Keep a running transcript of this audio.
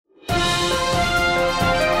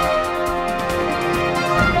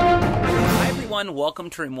everyone, welcome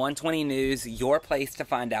to Room 120 News, your place to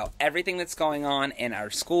find out everything that's going on in our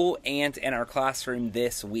school and in our classroom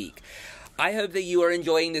this week. I hope that you are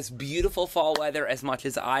enjoying this beautiful fall weather as much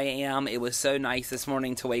as I am. It was so nice this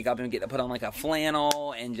morning to wake up and get to put on like a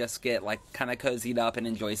flannel and just get like kind of cozied up and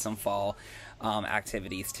enjoy some fall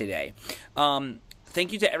activities today.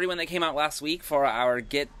 Thank you to everyone that came out last week for our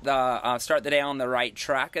Start the Day on the Right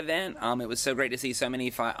Track event. It was so great to see so many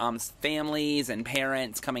families and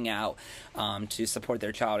parents coming out to support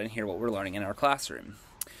their child and hear what we're learning in our classroom.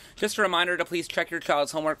 Just a reminder to please check your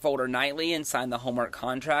child's homework folder nightly and sign the homework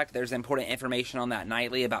contract. There's important information on that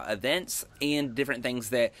nightly about events and different things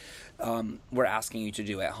that we're asking you to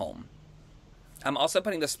do at home. I'm also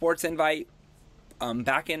putting the sports invite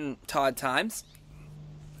back in Todd Times.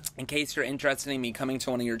 In case you're interested in me coming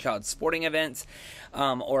to one of your child's sporting events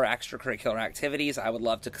or extracurricular activities, I would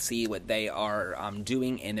love to see what they are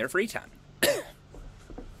doing in their free time.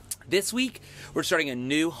 This week, we're starting a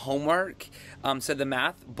new homework. So the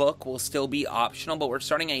math book will still be optional, but we're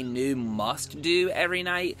starting a new must-do every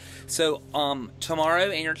night. So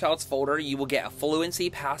tomorrow in your child's folder, you will get a fluency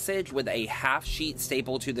passage with a half sheet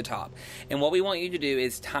stapled to the top. And what we want you to do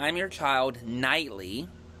is time your child nightly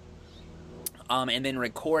and then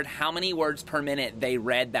record how many words per minute they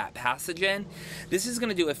read that passage in. This is going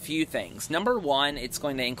to do a few things. Number one, it's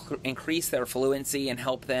going to increase their fluency and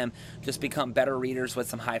help them just become better readers with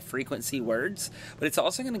some high frequency words. But it's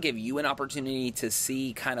also going to give you an opportunity to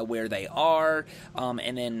see kind of where they are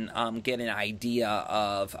and then get an idea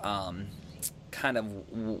of kind of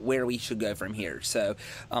where we should go from here. So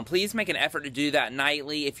please make an effort to do that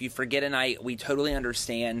nightly. If you forget a night, we totally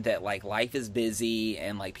understand that like life is busy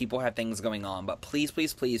and like people have things going on, but please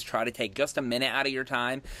try to take just a minute out of your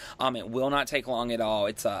time. It will not take long at all.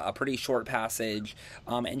 It's a pretty short passage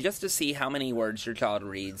and just to see how many words your child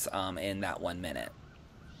reads in that 1 minute.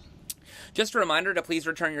 Just a reminder to please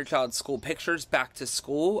return your child's school pictures back to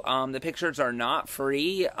school. The pictures are not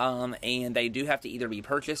free, and they do have to either be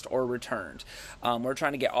purchased or returned. We're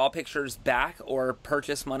trying to get all pictures back or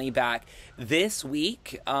purchase money back this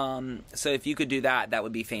week, so if you could do that, that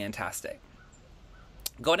would be fantastic.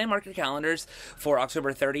 Go ahead and mark your calendars for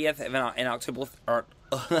October 30th and October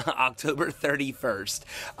 31st.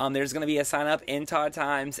 There's going to be a sign up in Todd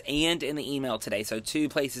Times and in the email today. So 2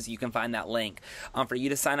 places you can find that link for you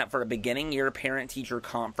to sign up for a beginning year parent-teacher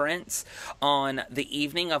conference. On the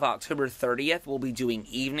evening of October 30th, we'll be doing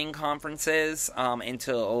evening conferences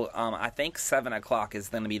until I think 7 o'clock is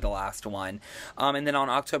going to be the last one. And then on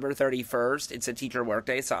October 31st, it's a teacher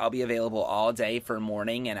workday, so I'll be available all day for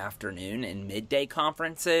morning and afternoon and midday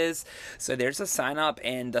conferences. So there's a sign up,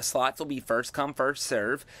 and the slots will be first come, first serve.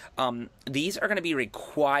 These are going to be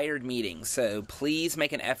required meetings, so please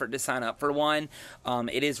make an effort to sign up for one.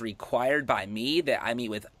 It is required by me that I meet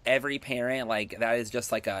with every parent. Like, that is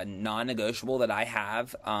just like a non-negotiable that I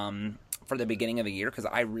have for the beginning of the year, because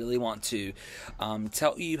I really want to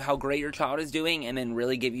tell you how great your child is doing and then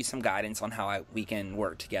really give you some guidance on how we can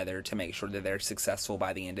work together to make sure that they're successful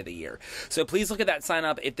by the end of the year. So please look at that sign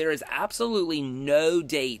up. If there is absolutely no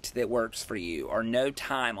date that works for you or no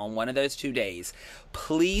time on one of those 2 days,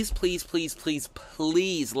 please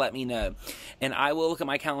let me know, and I will look at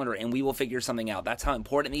my calendar and we will figure something out. That's how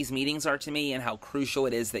important these meetings are to me and how crucial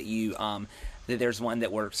it is that you that there's one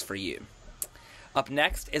that works for you. Up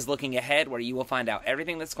next is Looking Ahead, where you will find out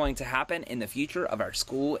everything that's going to happen in the future of our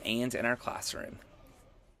school and in our classroom.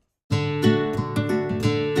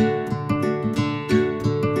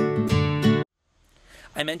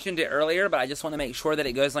 I mentioned it earlier, but I just want to make sure that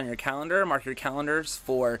it goes on your calendar. Mark your calendars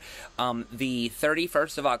for the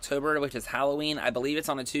 31st of October, which is Halloween. I believe it's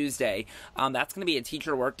on a Tuesday. That's going to be a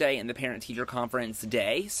teacher work day and the parent-teacher conference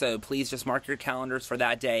day. So please just mark your calendars for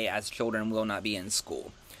that day, as children will not be in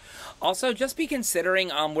school. Also, just be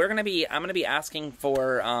considering, I'm going to be asking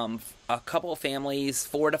for a couple of families,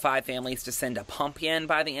 4 to 5 families, to send a pumpkin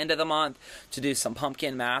by the end of the month to do some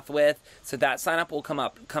pumpkin math with. So that sign up will come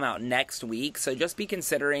out next week. So just be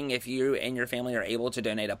considering if you and your family are able to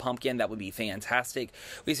donate a pumpkin. That would be fantastic.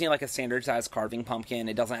 We've seen like a standard size carving pumpkin.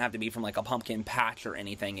 It doesn't have to be from like a pumpkin patch or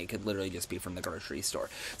anything. It could literally just be from the grocery store.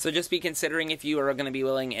 So just be considering if you are going to be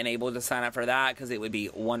willing and able to sign up for that, because it would be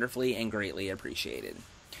wonderfully and greatly appreciated.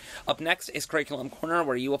 Up next is Curriculum Corner,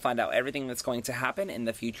 where you will find out everything that's going to happen in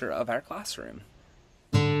the future of our classroom.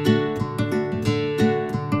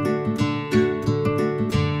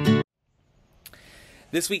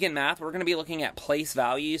 This week in math, we're going to be looking at place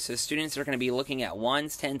values. So students are going to be looking at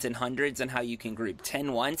ones, tens, and hundreds and how you can group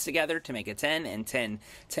 10 ones together to make a 10 and 10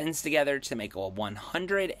 tens together to make a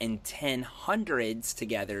 100 and 10 hundreds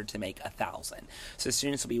together to make 1,000. So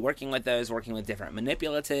students will be working with those, working with different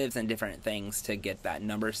manipulatives and different things to get that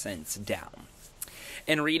number sense down.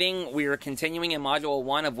 In reading, we are continuing in Module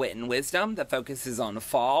 1 of Wit and Wisdom that focuses on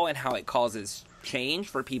fall and how it causes change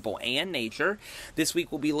for people and nature. This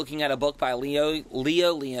week we'll be looking at a book by Leo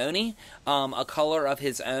Lionni, A Color of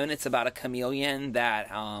His Own. It's about a chameleon that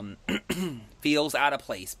feels out of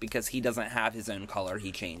place because he doesn't have his own color.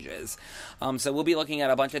 He changes. So we'll be looking at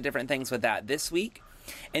a bunch of different things with that this week.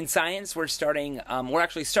 In science, we're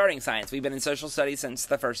actually starting science. We've been in social studies since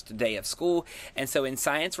the first day of school. And so in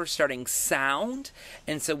science, we're starting sound.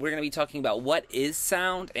 And so we're going to be talking about what is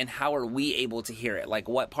sound and how are we able to hear it. Like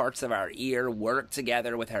what parts of our ear work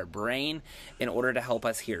together with our brain in order to help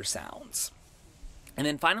us hear sounds. And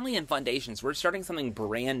then finally in foundations, we're starting something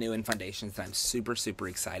brand new in foundations that I'm super, super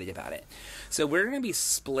excited about it. So we're going to be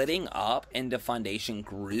splitting up into foundation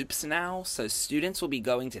groups now. So students will be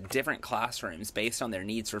going to different classrooms based on their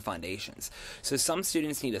needs for foundations. So some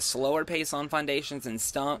students need a slower pace on foundations and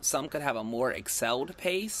some could have a more excelled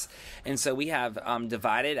pace. And so we have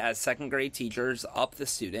divided as second grade teachers up the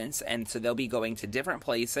students. And so they'll be going to different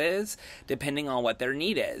places depending on what their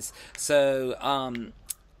need is. So,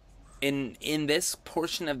 in this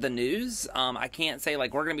portion of the news, I can't say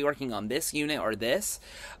like we're going to be working on this unit or this,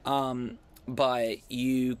 but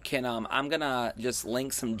you can, I'm going to just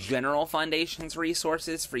link some general foundations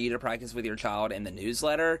resources for you to practice with your child in the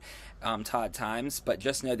newsletter, Todd Times, but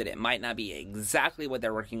just know that it might not be exactly what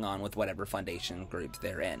they're working on with whatever foundation group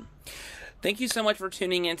they're in. Thank you so much for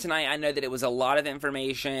tuning in tonight. I know that it was a lot of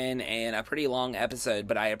information and a pretty long episode,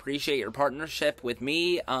 but I appreciate your partnership with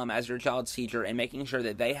me as your child's teacher and making sure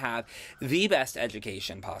that they have the best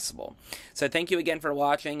education possible. So thank you again for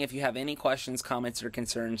watching. If you have any questions, comments, or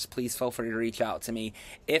concerns, please feel free to reach out to me.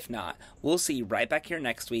 If not, we'll see you right back here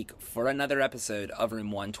next week for another episode of Room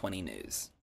 120 News.